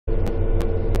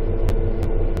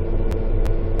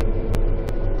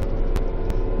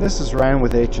This is Ryan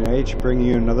with H&H bringing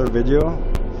you another video.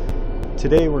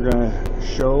 Today we're going to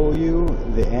show you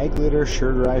the Leader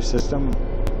SureDrive system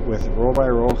with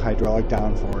row-by-row hydraulic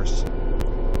downforce.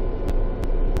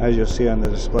 As you'll see on the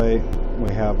display,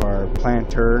 we have our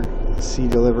planter, seed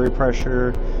delivery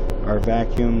pressure, our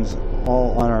vacuums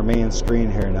all on our main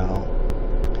screen here now.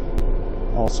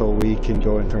 Also, we can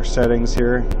go into our settings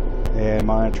here and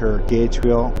monitor gauge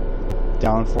wheel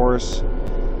downforce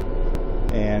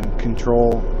and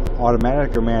control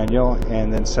automatic or manual,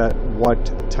 and then set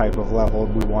what type of level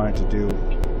we want it to do.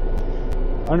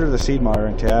 Under the seed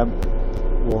monitoring tab,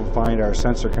 we'll find our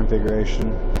sensor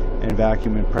configuration and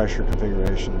vacuum and pressure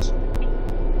configurations.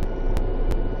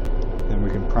 Then we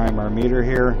can prime our meter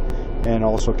here and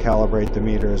also calibrate the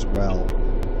meter as well.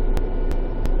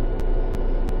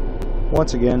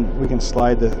 Once again, we can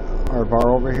slide our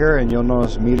bar over here and you'll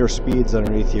notice meter speeds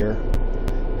underneath here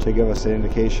to give us an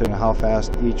indication of how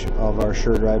fast each of our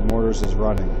SureDrive motors is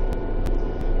running.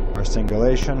 Our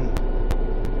singulation,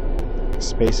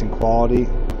 spacing quality,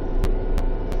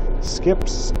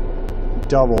 skips,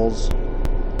 doubles,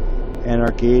 and our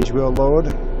gauge wheel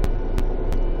load,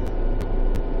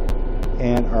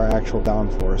 and our actual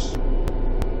downforce.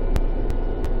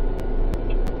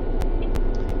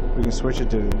 We can switch it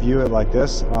to view it like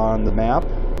this on the map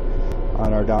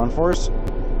on our downforce.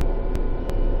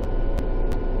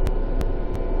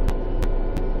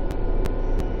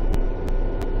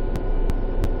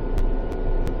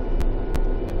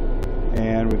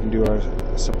 And we can do our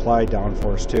supply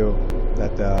downforce too,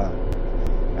 that the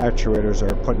actuators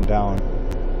are putting down.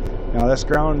 Now this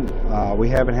ground, we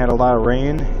haven't had a lot of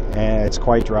rain and it's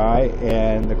quite dry,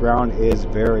 and the ground is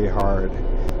very hard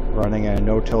running in a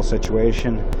no-till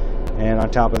situation. And on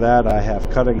top of that, I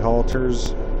have cutting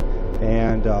halters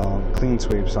and clean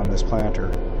sweeps on this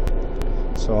planter,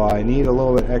 so I need a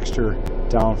little bit extra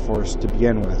downforce to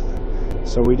begin with.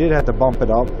 So we did have to bump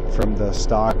it up from the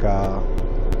stock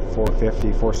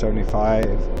 450,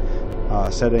 475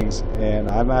 settings,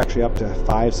 and I'm actually up to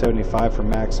 575 for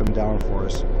maximum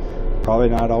downforce. Probably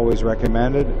not always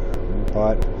recommended,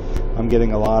 but I'm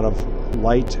getting a lot of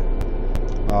light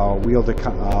wheel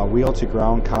to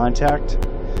ground contact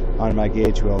on my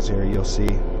gauge wheels here. You'll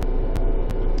see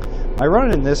I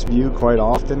run it in this view quite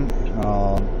often,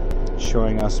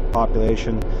 showing us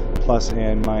population plus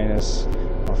and minus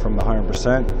from the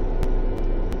 100%.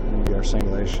 And we get our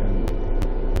singulation,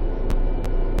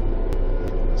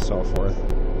 so forth.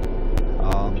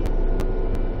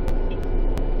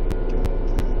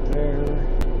 There.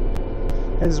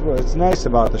 This is what's nice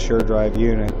about the SureDrive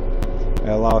unit. It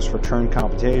allows for turn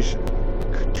compensation.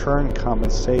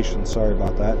 Sorry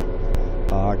about that.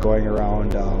 Going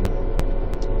around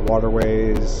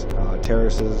waterways,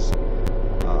 terraces,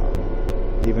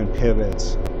 even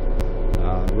pivots.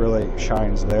 Really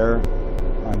shines there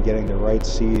on getting the right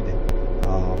seed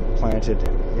planted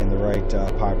in the right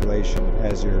population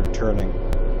as you're turning.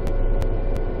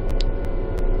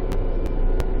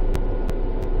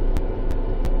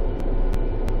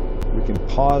 We can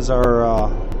pause our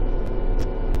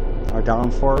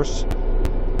downforce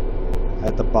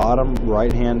at the bottom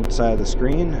right hand side of the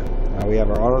screen. We have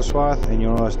our auto swath, and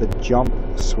you'll notice the jump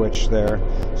switch there.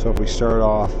 So if we start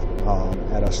off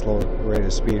at a slow rate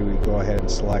of speed, we go ahead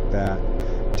and select that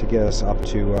to get us up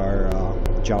to our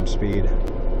jump speed.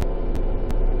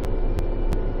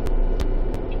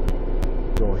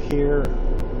 Go here,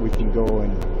 we can go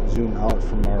and zoom out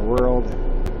from our world.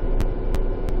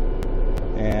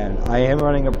 And I am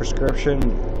running a prescription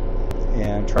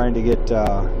and trying to get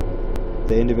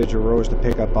the individual rows to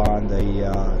pick up on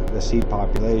the seed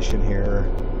population here.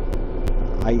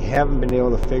 I haven't been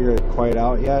able to figure it quite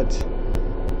out yet,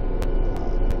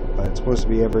 but it's supposed to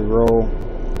be every row.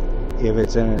 If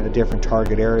it's in a different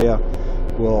target area,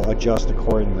 we'll adjust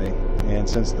accordingly. And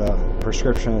since the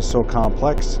prescription is so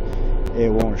complex, it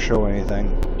won't show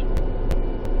anything.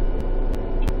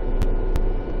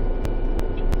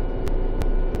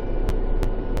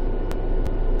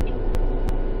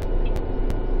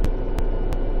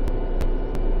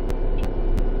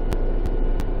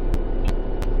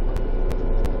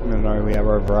 We have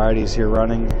our varieties here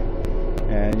running,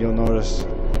 and you'll notice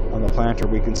on the planter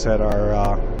we can set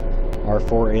our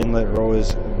 4 inlet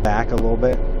rows back a little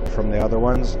bit from the other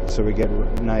ones, so we get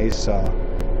nice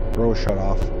row shut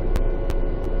off.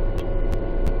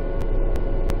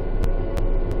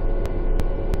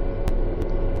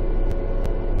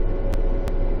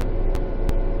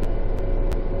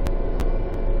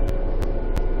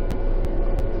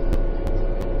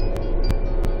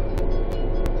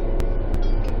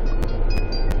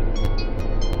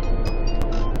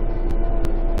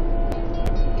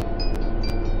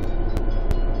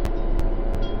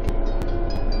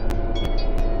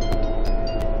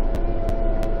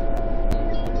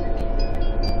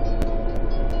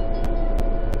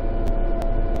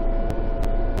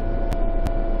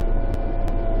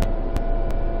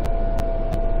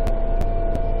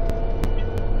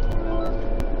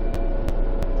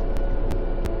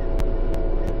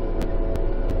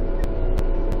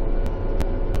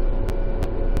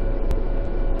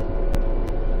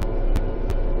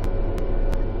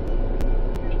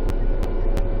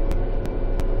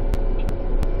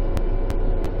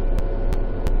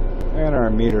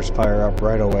 meters fire up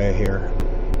right away here.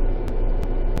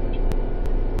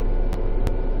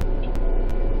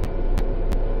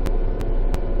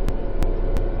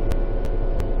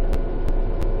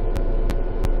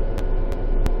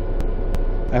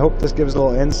 I hope this gives a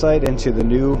little insight into the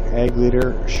new Ag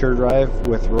Leader SureDrive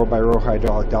with row-by-row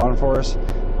hydraulic downforce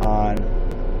on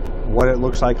what it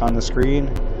looks like on the screen,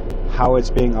 how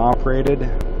it's being operated,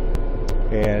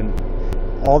 and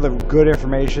all the good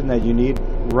information that you need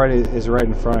is right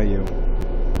in front of you.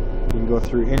 You can go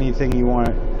through anything you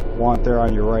want there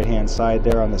on your right hand side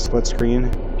there on the split screen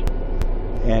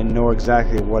and know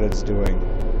exactly what it's doing.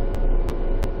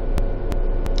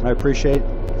 I appreciate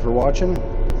you for watching,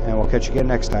 and we'll catch you again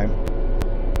next time.